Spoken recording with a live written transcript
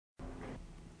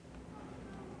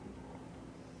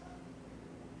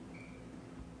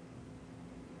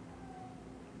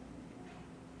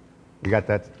You got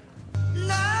that?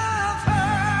 Love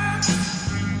hurts,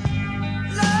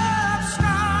 love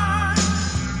scars,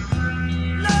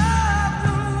 love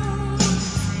wounds,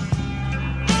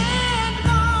 and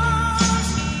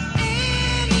marks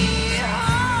any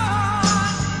heart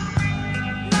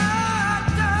not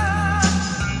done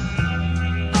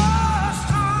or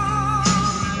strong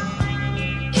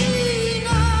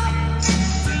enough to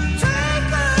take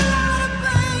a lot of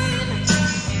pain,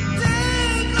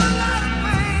 take a lot of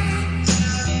pain.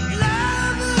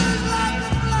 Love is like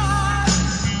the blood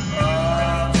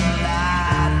of the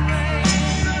light rain.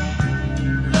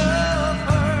 Love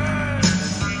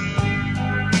hurts.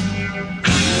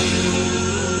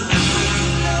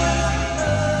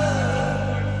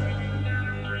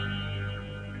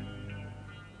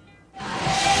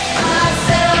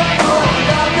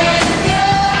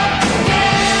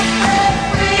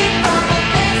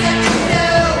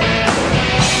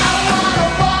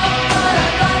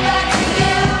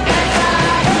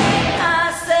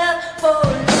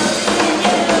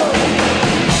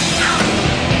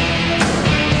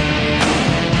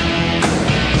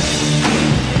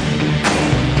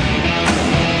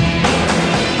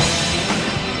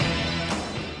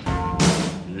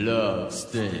 Love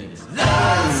stings. Love stings. Love stings. Love stings.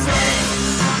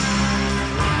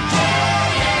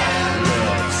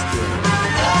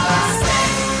 Love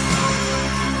stings.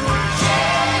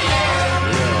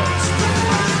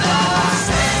 Love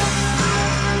stings.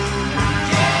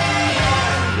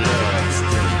 Love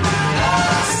stings.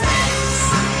 Love stings.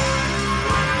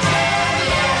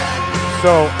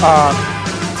 So,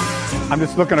 I'm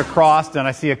just looking across and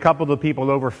I see a couple of the people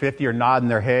over 50 are nodding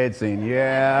their heads saying,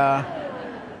 yeah.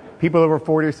 People over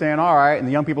 40 are saying, all right. And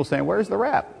the young people saying, where's the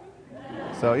rap?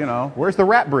 So, where's the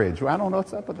rap bridge? Well, I don't know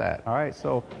what's up with that. All right.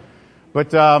 So,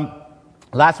 but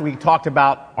last week we talked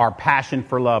about our passion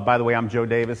for love. By the way, I'm Joe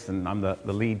Davis and I'm the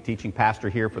lead teaching pastor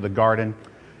here for the Garden.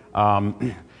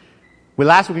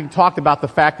 Last week we talked about the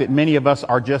fact that many of us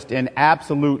are just in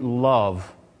absolute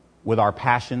love with our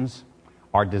passions,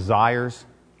 our desires,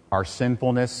 our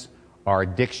sinfulness, our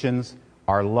addictions,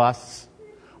 our lusts.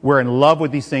 We're in love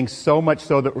with these things so much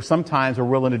so that sometimes we're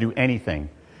willing to do anything.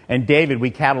 And David,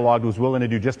 we cataloged, was willing to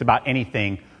do just about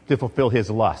anything to fulfill his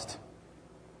lust.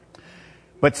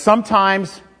 But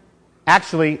sometimes,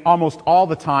 actually almost all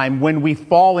the time, when we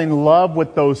fall in love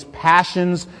with those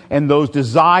passions and those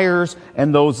desires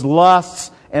and those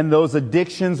lusts and those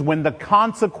addictions, when the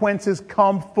consequences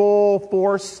come full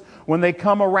force, when they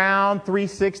come around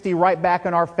 360 right back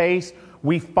in our face,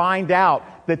 we find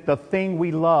out that the thing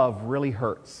we love really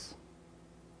hurts.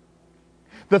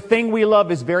 The thing we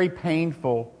love is very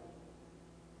painful.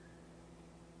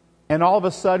 And all of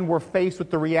a sudden we're faced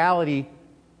with the reality,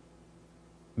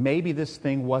 maybe this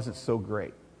thing wasn't so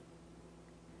great.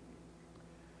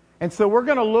 And so we're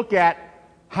going to look at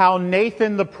how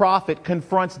Nathan the prophet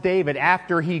confronts David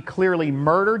after he clearly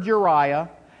murdered Uriah,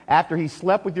 after he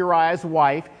slept with Uriah's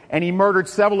wife, and he murdered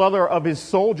several other of his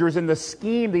soldiers in the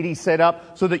scheme that he set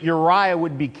up so that Uriah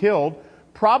would be killed.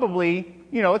 Probably,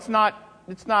 it's not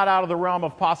out of the realm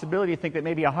of possibility to think that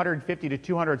maybe 150 to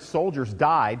 200 soldiers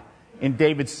died in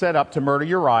David's setup to murder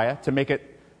Uriah, to make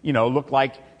it, look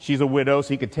like she's a widow so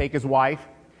he could take his wife.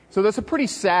 So that's a pretty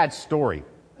sad story.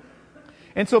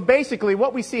 And so basically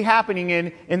what we see happening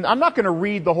and I'm not going to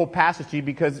read the whole passage to you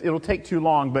because it'll take too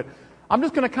long, but I'm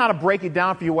just going to kind of break it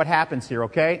down for you what happens here,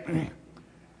 okay?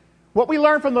 What we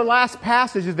learned from the last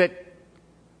passage is that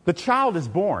the child is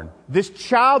born. This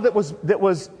child that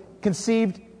was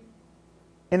conceived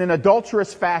in an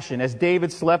adulterous fashion as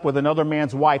David slept with another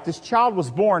man's wife. This child was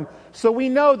born. So we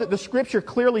know that the scripture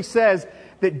clearly says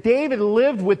that David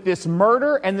lived with this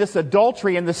murder and this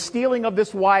adultery and the stealing of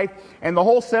this wife and the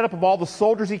whole setup of all the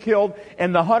soldiers he killed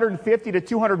and the 150 to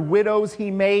 200 widows he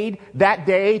made that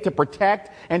day to protect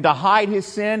and to hide his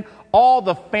sin. All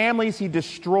the families he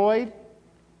destroyed.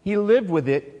 He lived with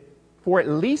it for at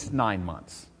least 9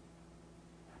 months.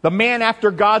 The man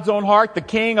after God's own heart, the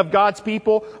king of God's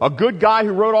people, a good guy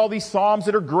who wrote all these psalms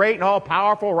that are great and all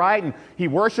powerful, right? And he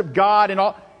worshiped God and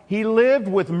all. He lived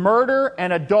with murder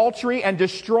and adultery and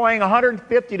destroying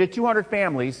 150 to 200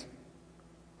 families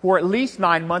for at least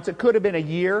 9 months. It could have been a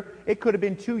year. It could have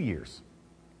been 2 years.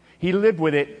 He lived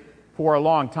with it for a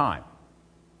long time.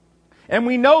 And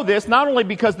we know this not only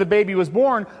because the baby was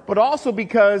born, but also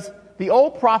because the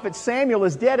old prophet Samuel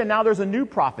is dead and now there's a new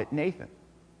prophet, Nathan.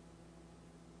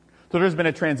 So there's been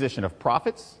a transition of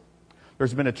prophets.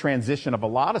 There's been a transition of a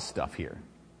lot of stuff here.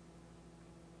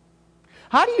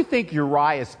 How do you think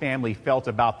Uriah's family felt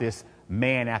about this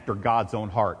man after God's own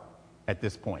heart at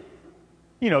this point?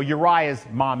 Uriah's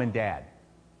mom and dad.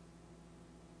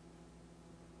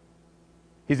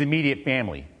 His immediate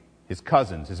family. his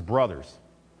cousins, his brothers.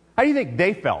 How do you think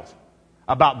they felt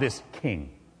about this king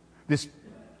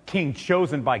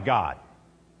chosen by God?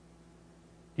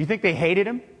 Do you think they hated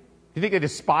him? Do you think they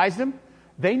despised him?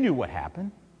 They knew what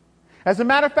happened. As a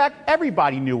matter of fact,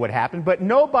 everybody knew what happened, but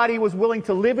nobody was willing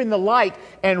to live in the light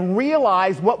and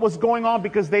realize what was going on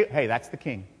because hey, that's the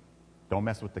king. Don't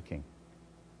mess with the king.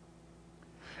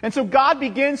 And so God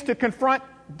begins to confront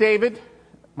David.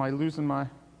 Am I losing my...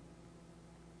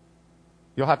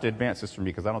 You'll have to advance this for me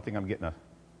because I don't think I'm getting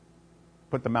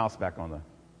put the mouse back on the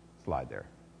slide there.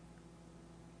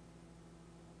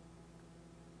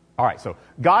 All right, so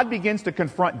God begins to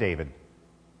confront David.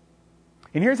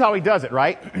 And here's how he does it,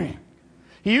 right?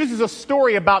 He uses a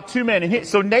story about two men. And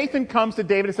so Nathan comes to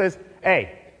David and says,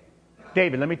 hey,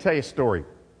 David, let me tell you a story.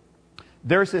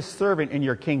 There's this servant in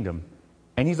your kingdom,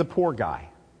 and he's a poor guy.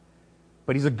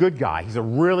 But he's a good guy. He's a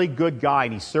really good guy,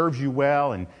 and he serves you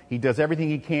well, and he does everything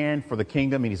he can for the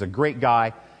kingdom, and he's a great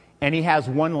guy. And he has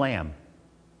one lamb.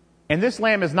 And this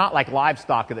lamb is not like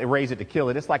livestock that they raise it to kill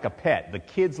it. It's like a pet. The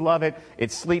kids love it.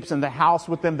 It sleeps in the house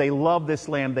with them. They love this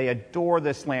lamb. They adore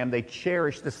this lamb. They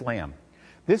cherish this lamb.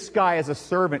 This guy is a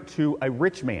servant to a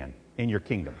rich man in your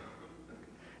kingdom.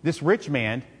 This rich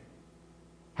man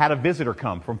had a visitor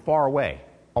come from far away,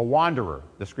 a wanderer,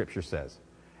 the scripture says.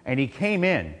 And he came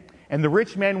in, and the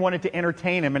rich man wanted to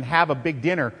entertain him and have a big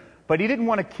dinner, but he didn't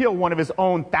want to kill one of his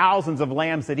own thousands of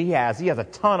lambs that he has. He has a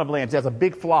ton of lambs. He has a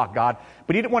big flock, God.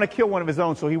 But he didn't want to kill one of his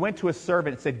own, so he went to his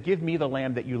servant and said, give me the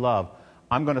lamb that you love.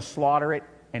 I'm going to slaughter it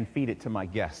and feed it to my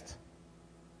guest.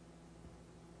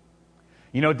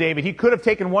 You know, David, he could have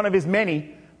taken one of his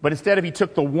many, but instead he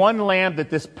took the one lamb that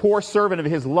this poor servant of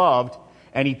his loved,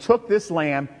 and he took this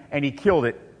lamb and he killed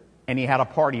it, and he had a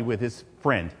party with his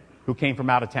friend who came from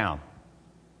out of town.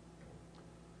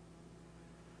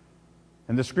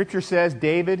 And the scripture says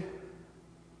David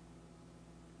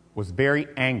was very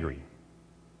angry.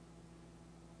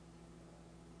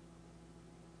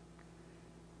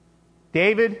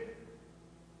 David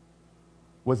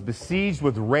was besieged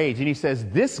with rage. And he says,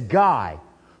 this guy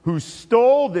who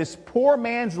stole this poor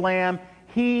man's lamb,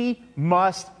 he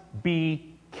must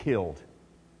be killed.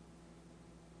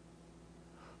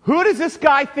 Who does this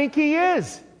guy think he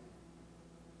is?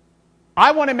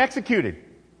 I want him executed.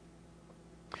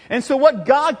 And so what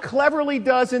God cleverly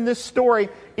does in this story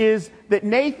is that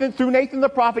through Nathan the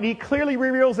prophet, he clearly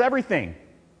reveals everything.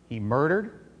 He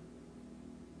murdered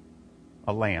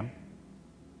a lamb.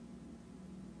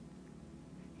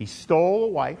 He stole a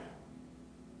wife.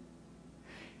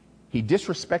 He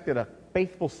disrespected a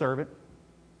faithful servant.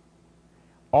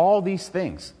 All these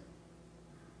things.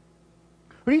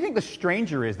 Who do you think the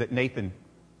stranger is that Nathan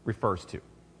refers to?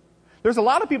 There's a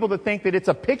lot of people that think that it's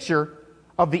a picture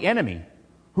of the enemy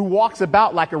who walks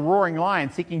about like a roaring lion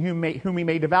seeking whom he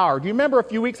may devour. Do you remember a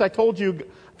few weeks ago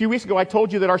I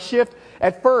told you that our shift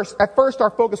at first our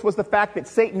focus was the fact that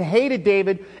Satan hated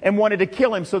David and wanted to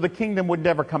kill him so the kingdom would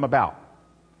never come about.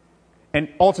 And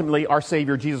ultimately our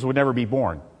Savior Jesus would never be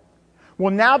born.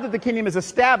 Well, now that the kingdom is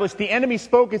established, the enemy's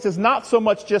focus is not so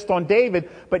much just on David,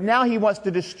 but now he wants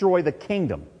to destroy the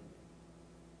kingdom.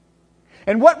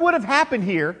 And what would have happened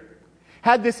here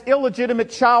had this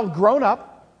illegitimate child grown up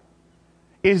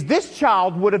is this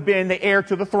child would have been the heir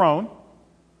to the throne,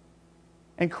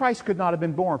 and Christ could not have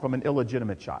been born from an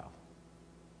illegitimate child.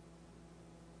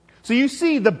 So you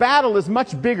see, the battle is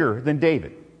much bigger than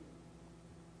David.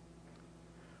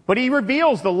 But he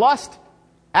reveals the lust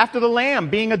after the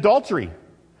lamb being adultery,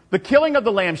 the killing of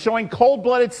the lamb showing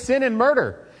cold-blooded sin and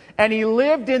murder. And he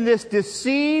lived in this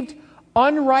deceived,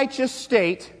 unrighteous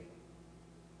state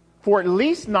for at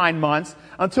least 9 months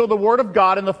until the word of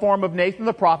God in the form of Nathan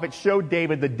the prophet showed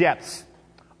David the depths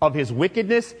of his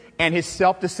wickedness and his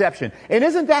self-deception. And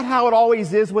isn't that how it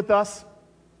always is with us?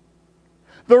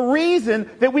 The reason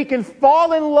that we can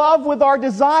fall in love with our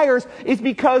desires is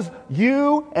because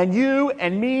you and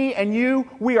me and you,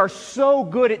 we are so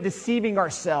good at deceiving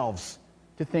ourselves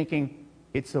to thinking,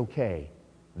 it's okay,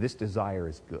 this desire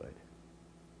is good.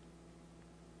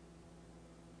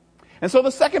 And so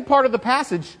the second part of the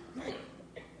passage,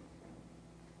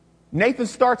 Nathan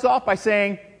starts off by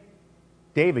saying,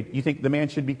 David, you think the man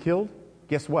should be killed?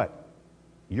 Guess what?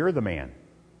 You're the man.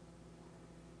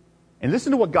 And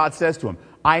listen to what God says to him.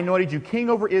 I anointed you king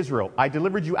over Israel. I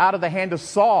delivered you out of the hand of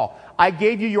Saul. I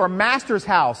gave you your master's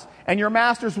house and your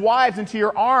master's wives into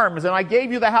your arms. And I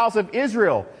gave you the house of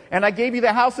Israel. And I gave you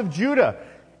the house of Judah.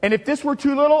 And if this were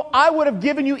too little, I would have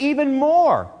given you even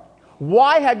more.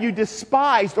 Why have you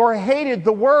despised or hated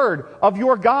the word of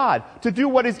your God to do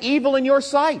what is evil in your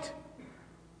sight?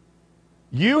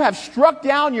 You have struck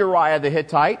down Uriah the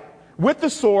Hittite, with the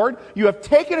sword. You have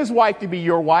taken his wife to be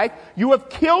your wife. You have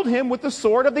killed him with the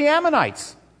sword of the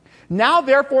Ammonites. Now,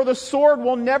 therefore, the sword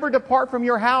will never depart from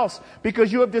your house,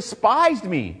 because you have despised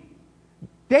me.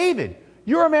 David,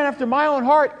 you're a man after my own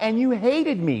heart, and you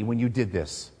hated me when you did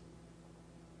this.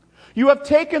 You have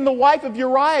taken the wife of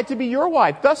Uriah to be your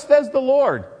wife. Thus says the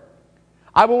Lord,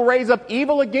 I will raise up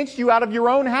evil against you out of your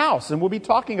own house. And we'll be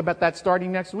talking about that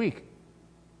starting next week.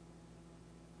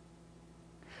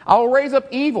 I will raise up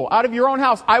evil out of your own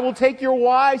house. I will take your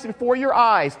wives before your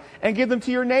eyes and give them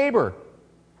to your neighbor.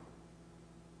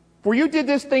 For you did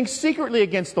this thing secretly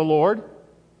against the Lord.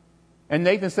 And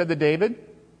Nathan said to David,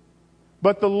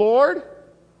 but the Lord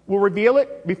will reveal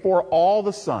it before all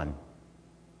the sun.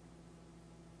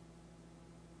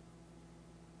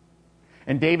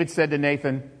 And David said to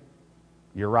Nathan,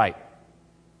 you're right.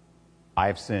 I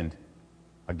have sinned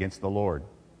against the Lord.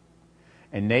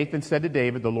 And Nathan said to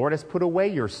David, the Lord has put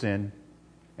away your sin,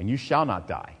 and you shall not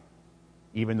die,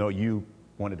 even though you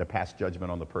wanted to pass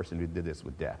judgment on the person who did this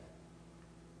with death.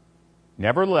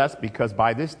 Nevertheless, because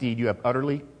by this deed you have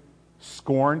utterly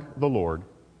scorned the Lord,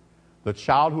 the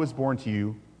child who is born to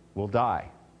you will die.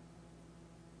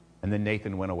 And then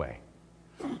Nathan went away.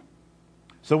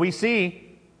 So we see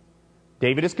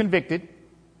David is convicted,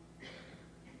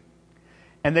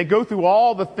 and they go through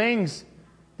all the things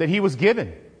that he was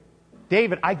given.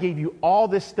 David, I gave you all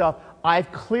this stuff.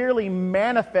 I've clearly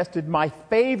manifested my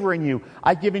favor in you.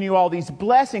 I've given you all these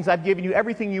blessings. I've given you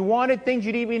everything you wanted, things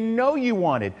you didn't even know you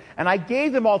wanted. And I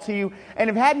gave them all to you. And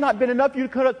if it had not been enough, you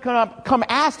could have come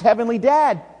ask Heavenly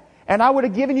Dad. And I would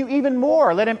have given you even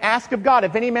more. Let him ask of God.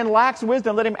 If any man lacks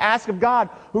wisdom, let him ask of God,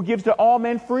 who gives to all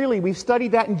men freely. We've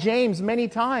studied that in James many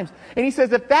times. And he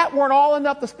says, if that weren't all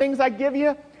enough, the things I give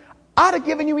you, I'd have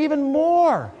given you even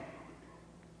more.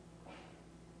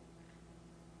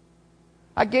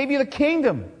 I gave you the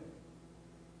kingdom.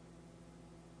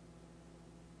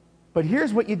 But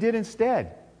here's what you did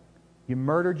instead. You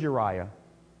murdered Uriah.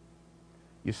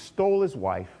 You stole his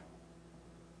wife.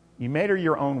 You made her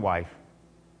your own wife.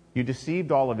 You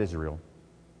deceived all of Israel.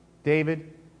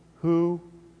 David, who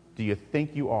do you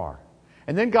think you are?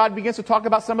 And then God begins to talk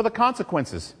about some of the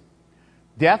consequences.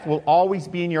 Death will always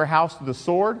be in your house through the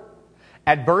sword.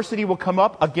 Adversity will come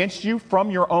up against you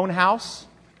from your own house.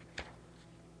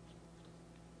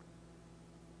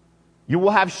 You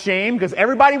will have shame because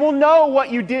everybody will know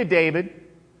what you did, David.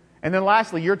 And then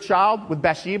lastly, your child with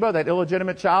Bathsheba, that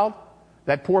illegitimate child,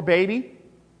 that poor baby,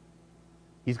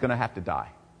 he's going to have to die.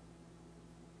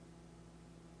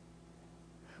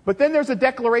 But then there's a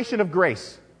declaration of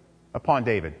grace upon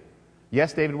David.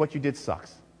 Yes, David, what you did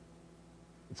sucks.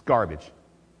 It's garbage.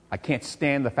 I can't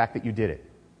stand the fact that you did it.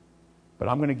 But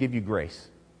I'm going to give you grace.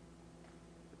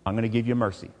 I'm going to give you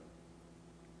mercy.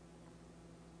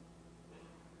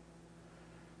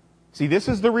 See, this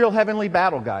is the real heavenly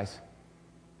battle, guys.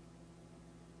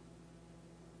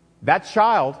 That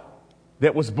child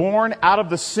that was born out of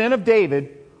the sin of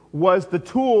David was the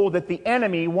tool that the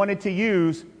enemy wanted to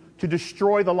use to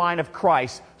destroy the line of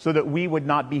Christ so that we would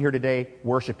not be here today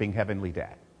worshiping Heavenly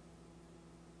Dad.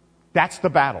 That's the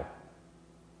battle.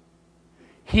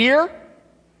 Here,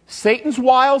 Satan's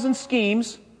wiles and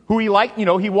schemes, who he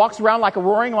walks around like a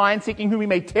roaring lion seeking whom he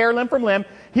may tear limb from limb.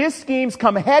 His schemes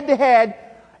come head to head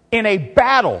in a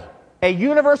battle, a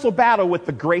universal battle with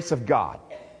the grace of God.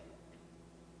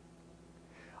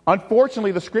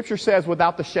 Unfortunately, the scripture says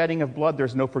without the shedding of blood,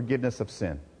 there's no forgiveness of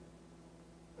sin.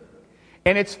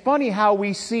 And it's funny how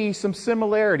we see some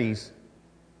similarities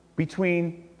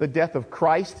between the death of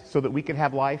Christ so that we can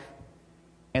have life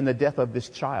and the death of this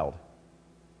child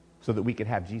so that we can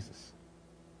have Jesus.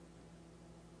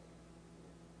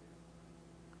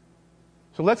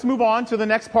 So let's move on to the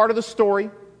next part of the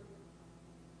story.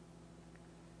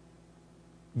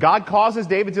 God causes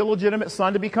David's illegitimate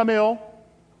son to become ill.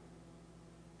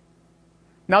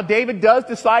 Now, David does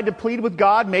decide to plead with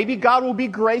God. Maybe God will be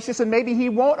gracious and maybe he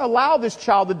won't allow this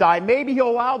child to die. Maybe he'll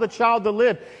allow the child to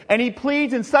live. And he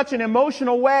pleads in such an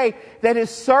emotional way that his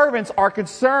servants are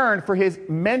concerned for his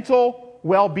mental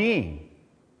well-being.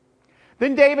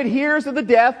 Then David hears of the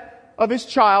death of his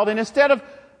child, and instead of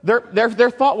their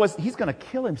thought was, he's going to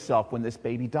kill himself when this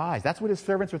baby dies. That's what his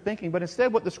servants were thinking. But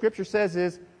instead what the scripture says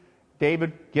is,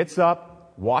 David gets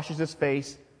up, washes his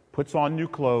face, puts on new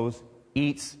clothes,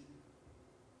 eats,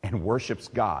 and worships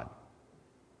God.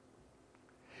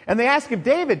 And they ask him,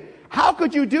 David, how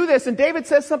could you do this? And David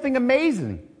says something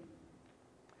amazing.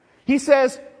 He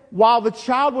says, while the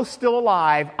child was still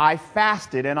alive, I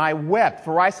fasted and I wept,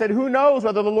 for I said, who knows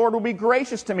whether the Lord will be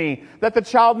gracious to me, that the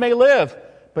child may live.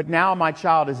 But now my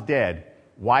child is dead.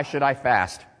 Why should I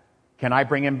fast? Can I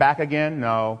bring him back again?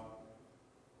 No.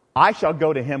 I shall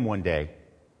go to him one day,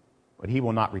 but he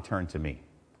will not return to me.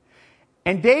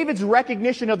 And David's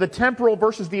recognition of the temporal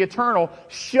versus the eternal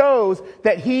shows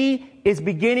that he is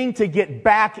beginning to get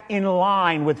back in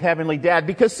line with Heavenly Dad.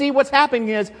 Because see, what's happening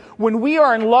is when we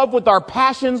are in love with our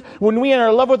passions, when we are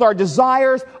in love with our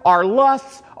desires, our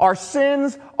lusts, our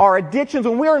sins, our addictions,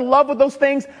 when we're in love with those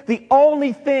things, the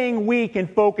only thing we can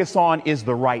focus on is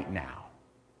the right now.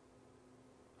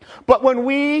 But when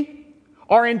we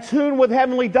are in tune with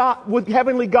Heavenly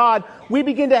God, we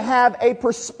begin to have a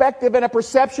perspective and a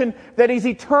perception that is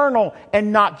eternal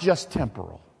and not just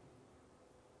temporal.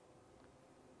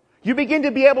 You begin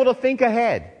to be able to think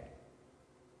ahead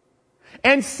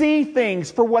and see things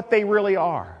for what they really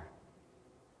are.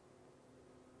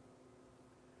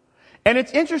 And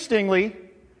it's interestingly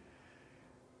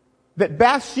that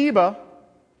Bathsheba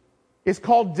is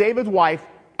called David's wife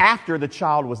after the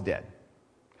child was dead.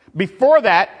 Before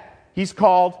that, she's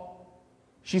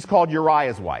called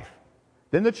Uriah's wife.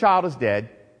 Then the child is dead.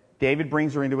 David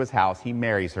brings her into his house. He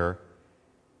marries her.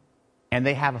 And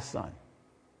they have a son,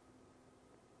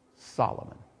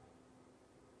 Solomon,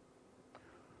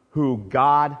 who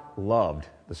God loved,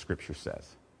 the scripture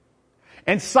says.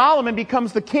 And Solomon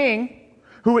becomes the king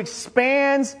who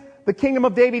expands the kingdom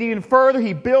of David even further.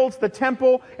 He builds the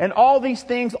temple, and all these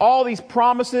things, all these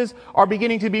promises are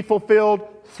beginning to be fulfilled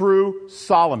through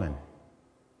Solomon.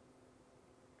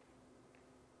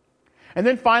 And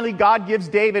then finally, God gives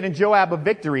David and Joab a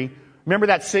victory. Remember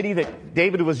that city that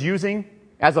David was using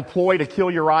as a ploy to kill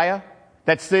Uriah?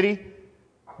 That city?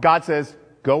 God says,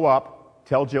 go up,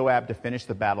 tell Joab to finish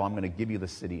the battle. I'm going to give you the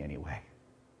city anyway.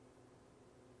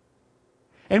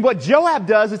 And what Joab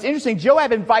does, it's interesting.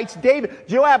 Joab invites David.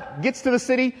 Joab gets to the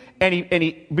city and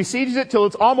he besieges it till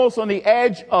it's almost on the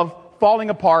edge of falling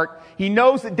apart. He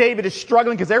knows that David is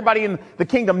struggling because everybody in the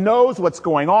kingdom knows what's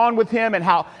going on with him and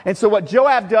how. And so what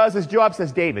Joab does is Joab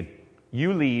says, David,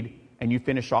 you lead and you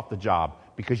finish off the job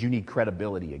because you need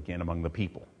credibility again among the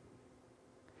people.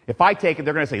 If I take it,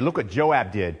 they're going to say, look what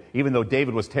Joab did, even though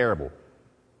David was terrible.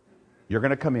 You're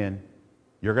going to come in,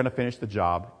 you're going to finish the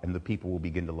job, and the people will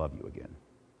begin to love you again.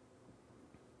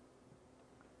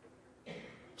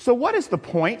 So what is the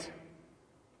point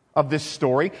of this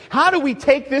story? How do we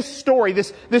take this story,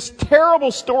 this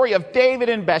terrible story of David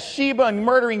and Bathsheba and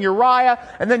murdering Uriah,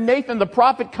 and then Nathan the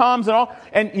prophet comes and all,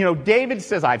 and David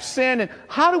says, I've sinned, and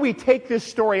how do we take this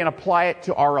story and apply it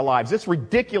to our lives? This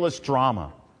ridiculous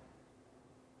drama.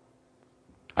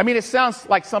 I mean, it sounds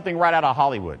like something right out of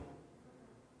Hollywood.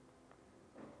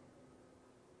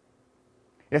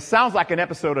 It sounds like an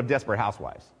episode of Desperate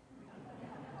Housewives.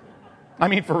 I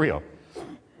mean, for real.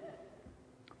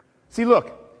 See,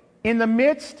 look, in the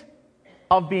midst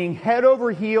of being head over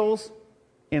heels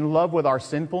in love with our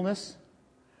sinfulness,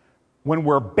 when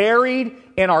we're buried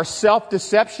in our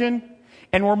self-deception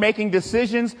and we're making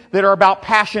decisions that are about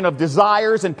passion of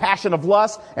desires and passion of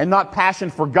lust and not passion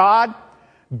for God,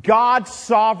 God's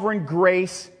sovereign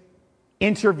grace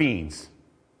intervenes,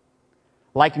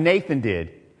 like Nathan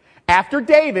did. After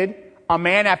David, a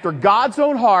man after God's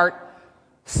own heart,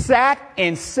 sat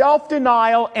in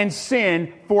self-denial and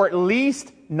sin for at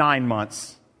least 9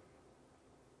 months.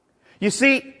 You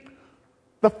see,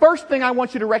 the first thing I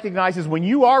want you to recognize is when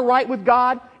you are right with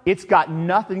God, it's got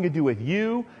nothing to do with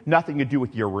you, nothing to do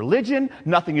with your religion,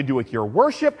 nothing to do with your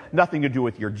worship, nothing to do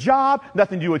with your job,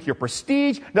 nothing to do with your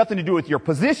prestige, nothing to do with your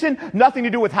position, nothing to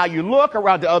do with how you look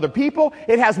around to other people.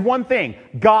 It has one thing.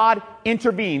 God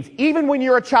intervenes. Even when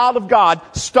you're a child of God,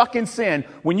 stuck in sin,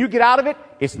 when you get out of it,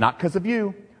 it's not because of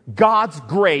you. God's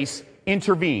grace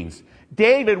intervenes.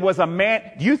 David was a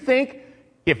man. Do you think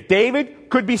if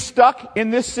David could be stuck in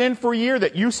this sin for a year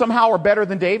that you somehow are better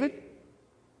than David?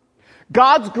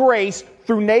 God's grace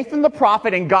through Nathan the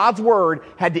prophet and God's word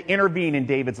had to intervene in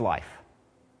David's life.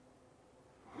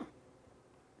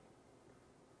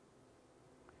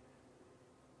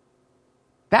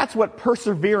 That's what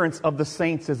perseverance of the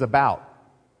saints is about.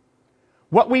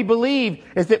 What we believe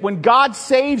is that when God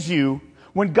saves you,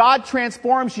 when God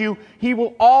transforms you, He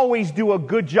will always do a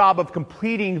good job of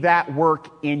completing that work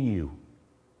in you.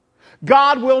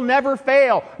 God will never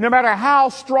fail, no matter how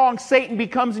strong Satan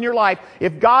becomes in your life.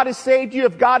 If God has saved you,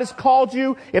 if God has called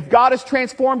you, if God has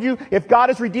transformed you, if God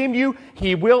has redeemed you,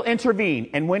 He will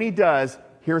intervene. And when He does,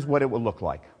 here's what it will look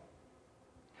like.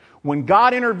 When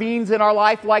God intervenes in our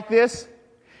life like this,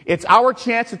 it's our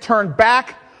chance to turn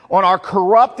back on our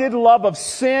corrupted love of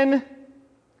sin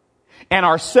and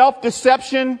our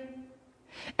self-deception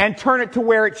and turn it to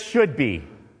where it should be,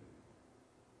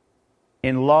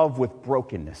 in love with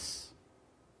brokenness.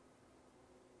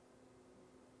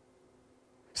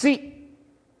 See,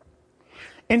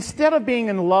 instead of being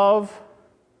in love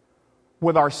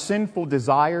with our sinful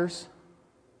desires,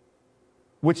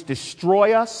 which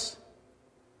destroy us,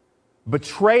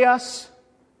 betray us.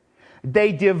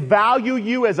 They devalue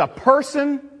you as a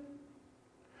person.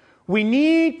 We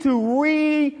need to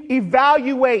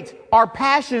reevaluate our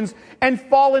passions and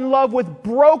fall in love with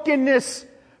brokenness,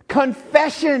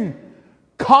 confession,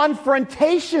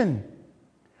 confrontation.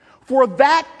 For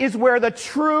that is where the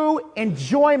true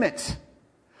enjoyment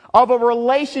of a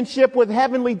relationship with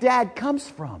Heavenly Dad comes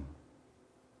from.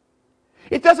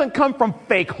 It doesn't come from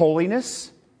fake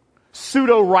holiness,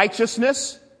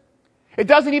 pseudo-righteousness. It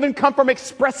doesn't even come from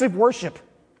expressive worship.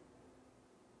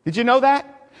 Did you know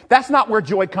that? That's not where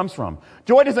joy comes from.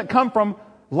 Joy doesn't come from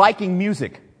liking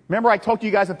music. Remember I told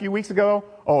you guys a few weeks ago,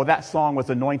 oh, that song was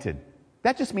anointed.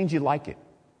 That just means you like it.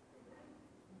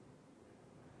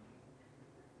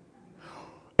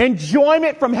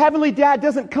 Enjoyment from Heavenly Dad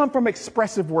doesn't come from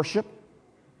expressive worship.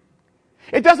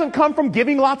 It doesn't come from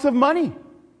giving lots of money.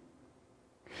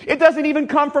 It doesn't even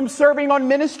come from serving on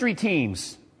ministry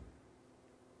teams.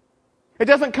 It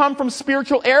doesn't come from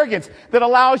spiritual arrogance that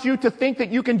allows you to think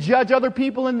that you can judge other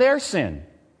people in their sin.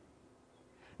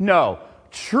 No,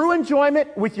 true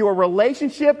enjoyment with your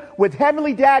relationship with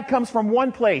Heavenly Dad comes from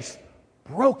one place: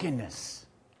 brokenness,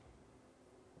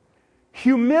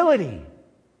 humility,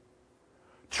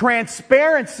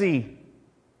 transparency,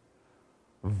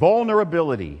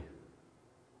 vulnerability.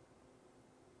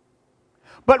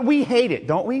 But we hate it,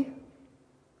 don't we?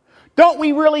 Don't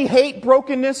we really hate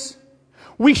brokenness?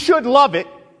 We should love it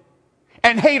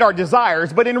and hate our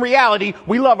desires, but in reality,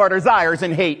 we love our desires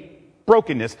and hate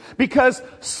brokenness because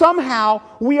somehow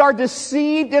we are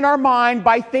deceived in our mind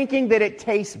by thinking that it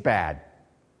tastes bad.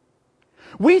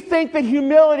 We think that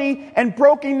humility and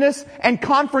brokenness and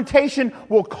confrontation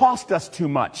will cost us too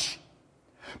much.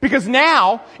 Because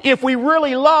now, if we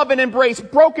really love and embrace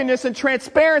brokenness and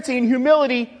transparency and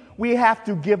humility, we have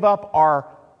to give up our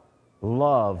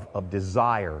love of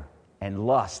desire and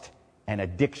lust and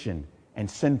addiction and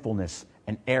sinfulness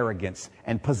and arrogance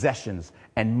and possessions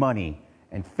and money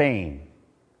and fame,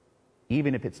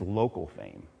 even if it's local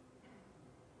fame.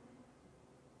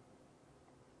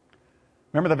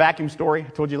 Remember the vacuum story I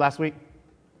told you last week?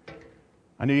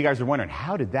 I knew you guys were wondering,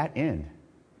 how did that end?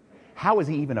 How is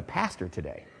he even a pastor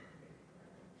today?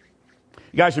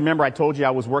 You guys remember I told you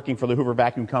I was working for the Hoover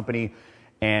Vacuum Company,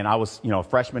 and I was, a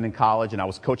freshman in college, and I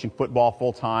was coaching football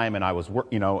full time, and I was,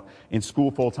 in school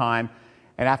full time.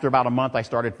 And after about a month, I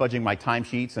started fudging my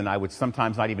timesheets, and I would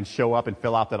sometimes not even show up and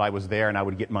fill out that I was there, and I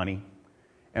would get money.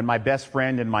 And my best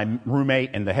friend and my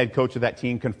roommate and the head coach of that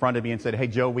team confronted me and said, "Hey,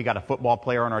 Joe, we got a football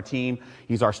player on our team.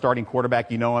 He's our starting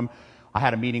quarterback. You know him. I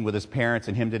had a meeting with his parents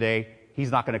and him today.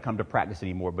 He's not going to come to practice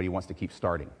anymore, but he wants to keep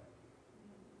starting."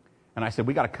 And I said,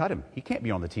 "We got to cut him. He can't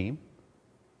be on the team."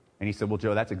 And he said, "Well,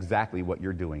 Joe, that's exactly what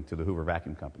you're doing to the Hoover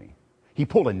Vacuum Company." He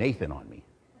pulled a Nathan on me.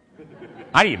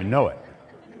 I didn't even know it.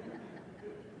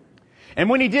 And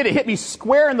when he did, it hit me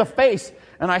square in the face.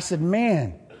 And I said,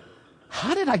 "Man,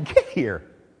 how did I get here?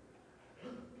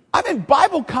 I'm in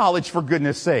Bible college, for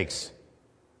goodness sakes.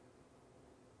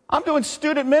 I'm doing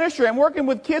student ministry. I'm working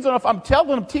with kids. I'm telling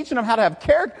them, teaching them how to have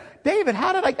character. David,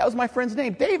 that was my friend's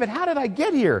name. David, how did I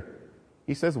get here?"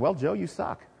 He says, "Well, Joe, you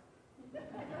suck."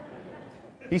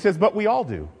 He says, "But we all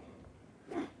do."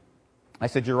 I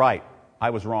said, "You're right.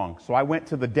 I was wrong." So I went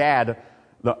to the dad.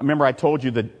 Remember I told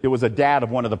you that it was a dad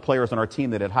of one of the players on our team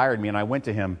that had hired me, and I went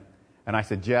to him, and I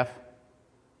said, "Jeff,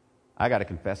 I got to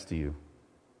confess to you.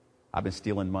 I've been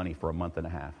stealing money for a month and a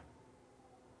half.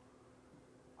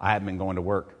 I haven't been going to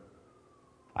work.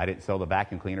 I didn't sell the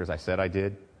vacuum cleaners I said I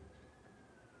did.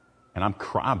 And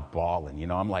I'm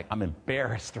bawling, I'm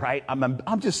embarrassed, right?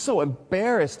 I'm just so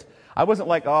embarrassed. I wasn't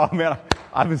like, "Oh man,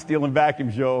 I've been stealing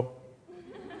vacuums, Joe."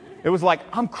 It was like,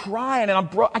 I'm crying and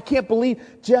I can't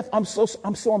believe, "Jeff, I'm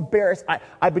so embarrassed.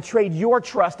 I betrayed your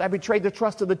trust. I betrayed the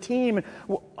trust of the team."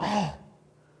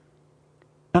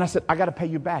 And I said, "I got to pay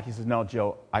you back." He says, "No,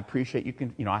 Joe, I appreciate you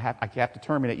can, I have to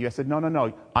terminate you." I said,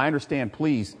 No. I understand.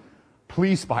 Please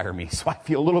fire me so I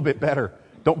feel a little bit better.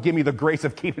 Don't give me the grace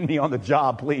of keeping me on the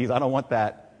job, please. I don't want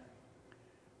that.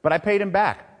 But I paid him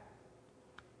back.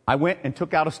 I went and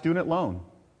took out a student loan.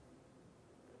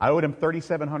 I owed him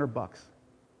 $3,700.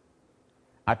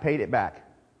 I paid it back.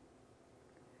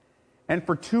 And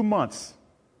for 2 months,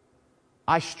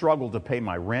 I struggled to pay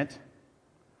my rent,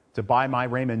 to buy my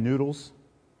ramen noodles.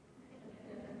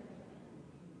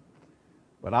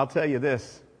 But I'll tell you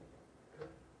this,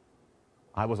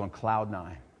 I was on cloud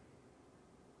 9.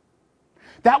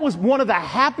 That was one of the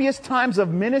happiest times of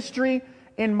ministry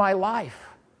in my life.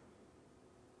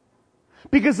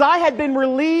 Because I had been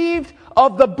relieved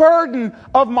of the burden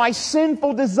of my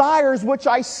sinful desires, which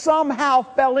I somehow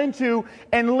fell into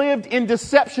and lived in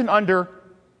deception under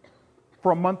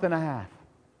for a month and a half.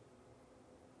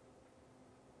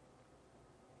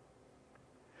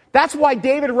 That's why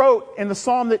David wrote in the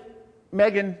psalm that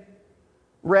Megan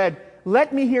read,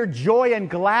 let me hear joy and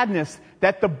gladness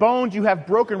that the bones you have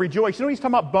broken rejoice. You know what he's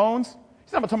talking about, bones?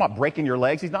 He's not talking about breaking your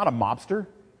legs. He's not a mobster.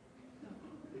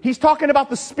 He's talking about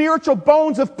the spiritual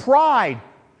bones of pride.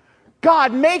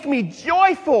 God, make me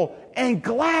joyful and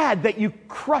glad that you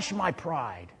crush my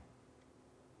pride.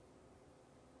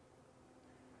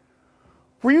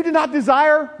 For you do not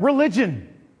desire religion,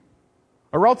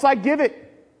 or else I give it.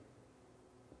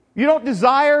 You don't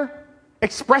desire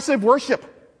expressive worship.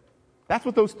 That's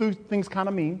what those two things kind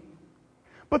of mean.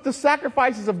 But the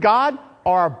sacrifices of God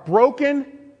are a broken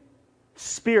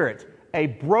spirit, a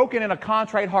broken and a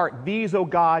contrite heart. These, O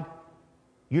God,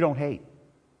 you don't hate.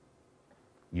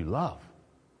 You love.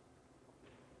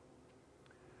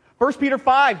 1 Peter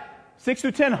 5, 6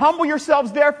 through 10. Humble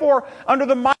yourselves, therefore, under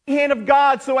the mighty hand of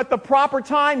God, so at the proper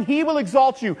time He will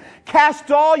exalt you.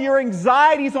 Cast all your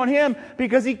anxieties on Him,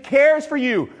 because He cares for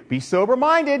you. Be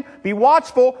sober-minded, be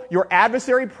watchful. Your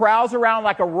adversary prowls around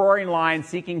like a roaring lion,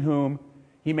 seeking whom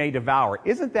he may devour.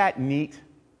 Isn't that neat,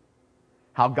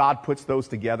 how God puts those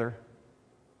together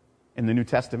in the New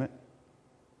Testament?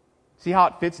 See how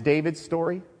it fits David's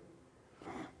story?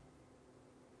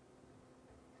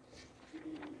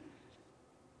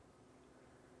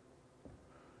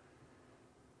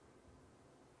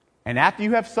 And after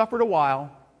you have suffered a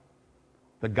while,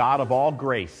 the God of all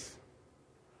grace,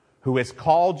 who has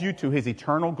called you to His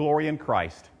eternal glory in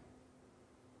Christ,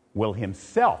 will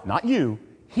Himself, not you,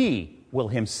 He will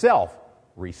Himself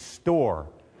restore,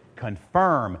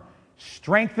 confirm,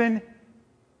 strengthen,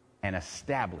 and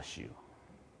establish you.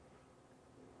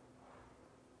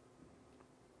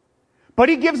 But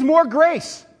He gives more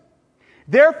grace.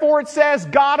 Therefore it says,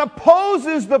 God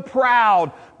opposes the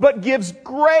proud, but gives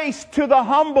grace to the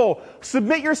humble.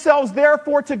 Submit yourselves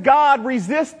therefore to God.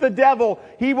 Resist the devil.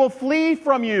 He will flee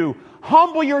from you.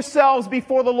 Humble yourselves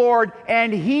before the Lord,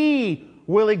 and He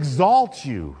will exalt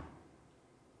you.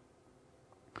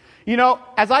 You know,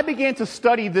 as I began to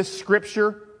study this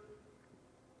scripture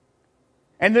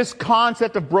and this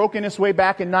concept of brokenness way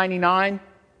back in 99,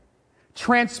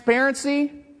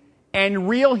 transparency and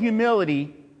real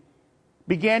humility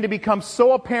began to become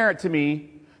so apparent to me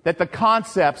that the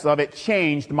concepts of it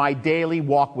changed my daily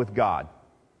walk with God.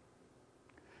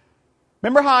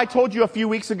 Remember how I told you a few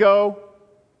weeks ago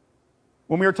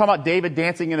when we were talking about David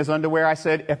dancing in his underwear? I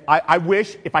said, I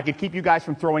wish if I could keep you guys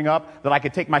from throwing up that I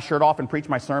could take my shirt off and preach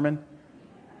my sermon.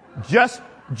 Just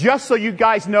so you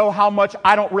guys know how much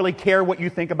I don't really care what you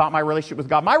think about my relationship with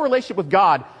God. My relationship with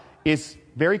God is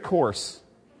very coarse.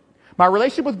 My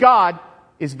relationship with God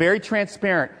is very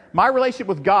transparent. My relationship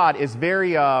with God is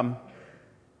very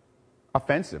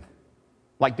offensive,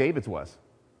 like David's was.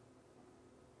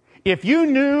 If you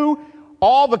knew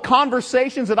all the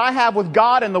conversations that I have with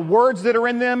God and the words that are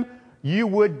in them, you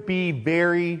would be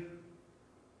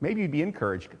maybe you'd be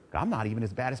encouraged. I'm not even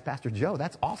as bad as Pastor Joe.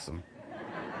 That's awesome.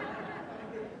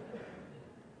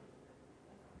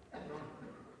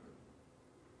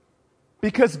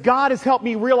 Because God has helped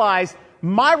me realize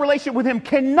my relationship with Him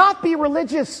cannot be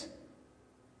religious.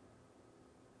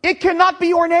 It cannot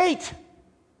be ornate.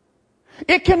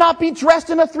 It cannot be dressed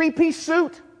in a 3-piece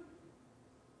suit.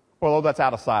 Although that's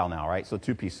out of style now, right? So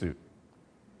 2-piece suit.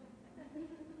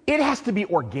 It has to be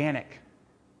organic.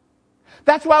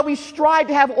 That's why we strive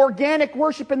to have organic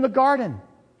worship in the garden.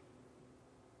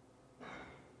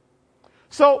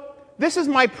 So this is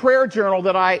my prayer journal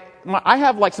that I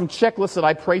have like some checklists that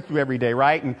I pray through every day,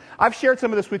 right? And I've shared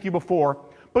some of this with you before,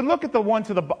 but look at the one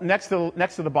to the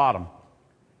next to the bottom.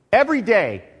 Every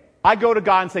day I go to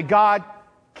God and say, God,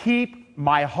 keep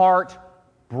my heart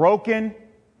broken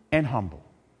and humble.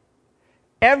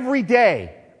 Every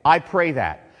day I pray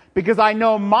that because I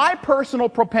know my personal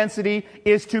propensity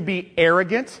is to be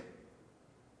arrogant.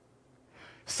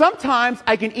 Sometimes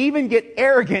I can even get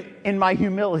arrogant in my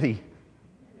humility.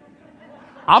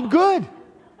 I'm good.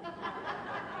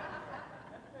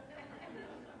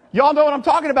 Y'all know what I'm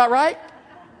talking about, right?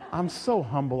 I'm so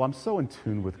humble. I'm so in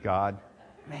tune with God.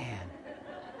 Man.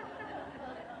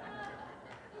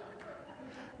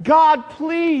 God,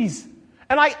 please.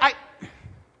 And I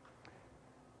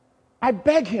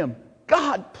beg Him,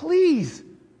 God, please.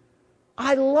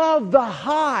 I love the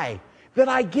high that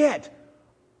I get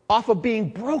off of being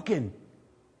broken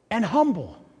and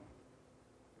humble.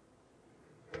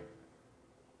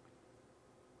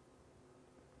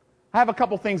 I have a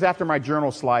couple things after my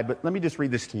journal slide, but let me just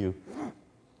read this to you.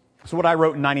 So what I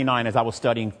wrote in 99 as I was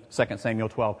studying 2 Samuel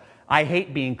 12, I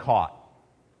hate being caught,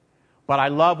 but I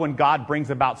love when God brings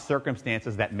about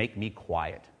circumstances that make me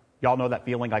quiet. Y'all know that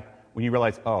feeling, like when you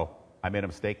realize, oh, I made a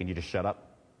mistake and you just shut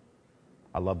up?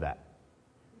 I love that.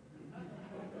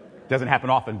 Doesn't happen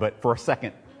often, but for a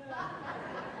second.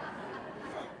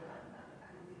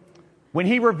 When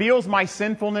he reveals my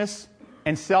sinfulness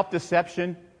and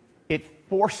self-deception, it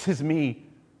forces me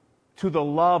to the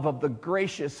love of the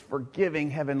gracious, forgiving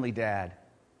Heavenly Dad.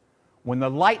 When the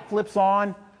light flips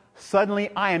on, suddenly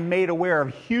I am made aware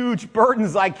of huge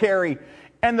burdens I carry,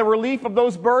 and the relief of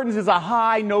those burdens is a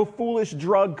high no foolish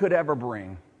drug could ever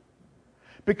bring.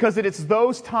 Because it is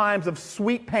those times of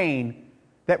sweet pain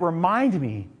that remind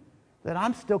me that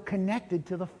I'm still connected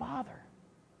to the Father.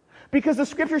 Because the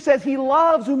Scripture says He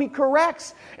loves whom He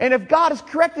corrects. And if God is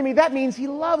correcting me, that means He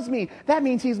loves me. That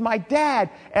means He's my dad.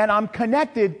 And I'm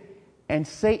connected. And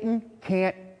Satan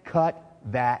can't cut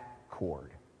that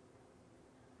cord.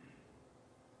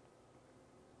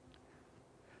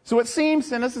 So it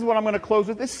seems, and this is what I'm going to close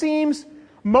with, it seems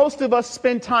most of us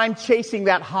spend time chasing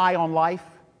that high on life.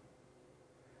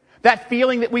 That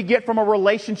feeling that we get from a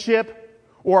relationship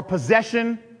or a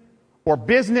possession or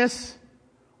business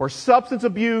or substance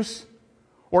abuse,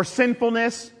 or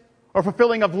sinfulness, or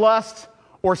fulfilling of lust,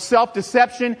 or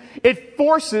self-deception. It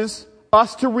forces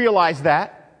us to realize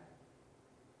that.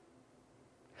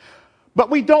 But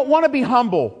we don't want to be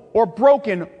humble, or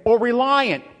broken, or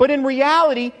reliant. But in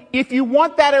reality, if you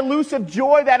want that elusive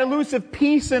joy, that elusive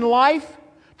peace in life,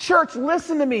 church,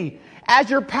 listen to me. As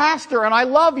your pastor, and I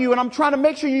love you, and I'm trying to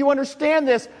make sure you understand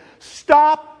this,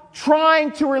 stop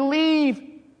trying to relieve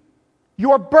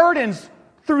your burdens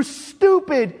through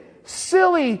stupid,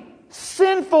 silly,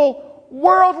 sinful,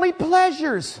 worldly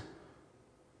pleasures.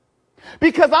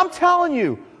 Because I'm telling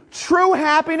you, true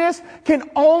happiness can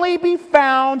only be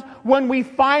found when we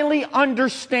finally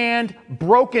understand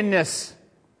brokenness,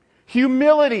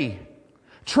 humility,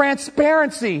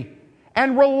 transparency,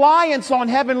 and reliance on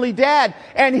Heavenly Dad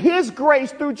and His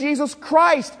grace through Jesus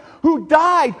Christ, who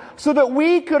died so that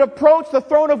we could approach the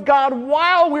throne of God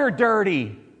while we're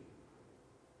dirty.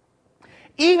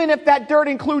 Even if that dirt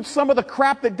includes some of the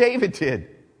crap that David did.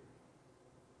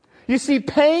 You see,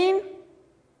 pain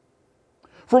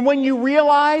from when you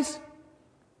realize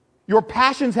your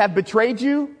passions have betrayed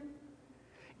you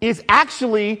is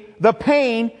actually the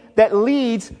pain that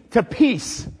leads to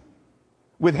peace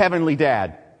with Heavenly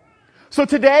Dad. So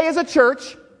today as a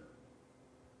church,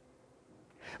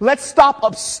 let's stop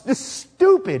this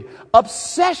stupid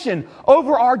obsession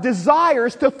over our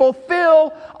desires to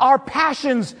fulfill our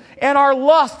passions and our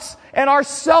lusts and our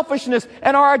selfishness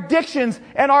and our addictions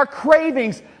and our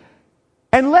cravings.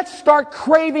 And let's start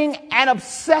craving and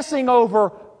obsessing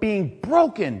over being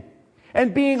broken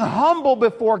and being humble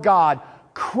before God.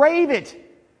 Crave it.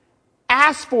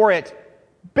 Ask for it.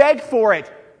 Beg for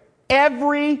it.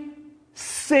 Every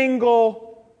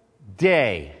single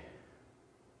day.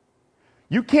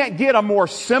 You can't get a more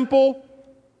simple,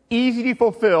 easy to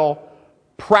fulfill,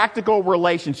 practical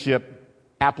relationship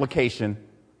application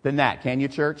than that, can you,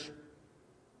 church?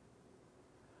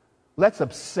 Let's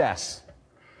obsess,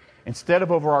 instead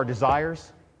of over our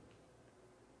desires,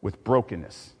 with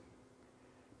brokenness.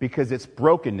 Because it's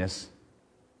brokenness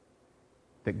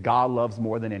that God loves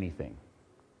more than anything.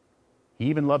 He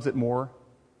even loves it more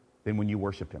than when you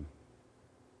worship Him.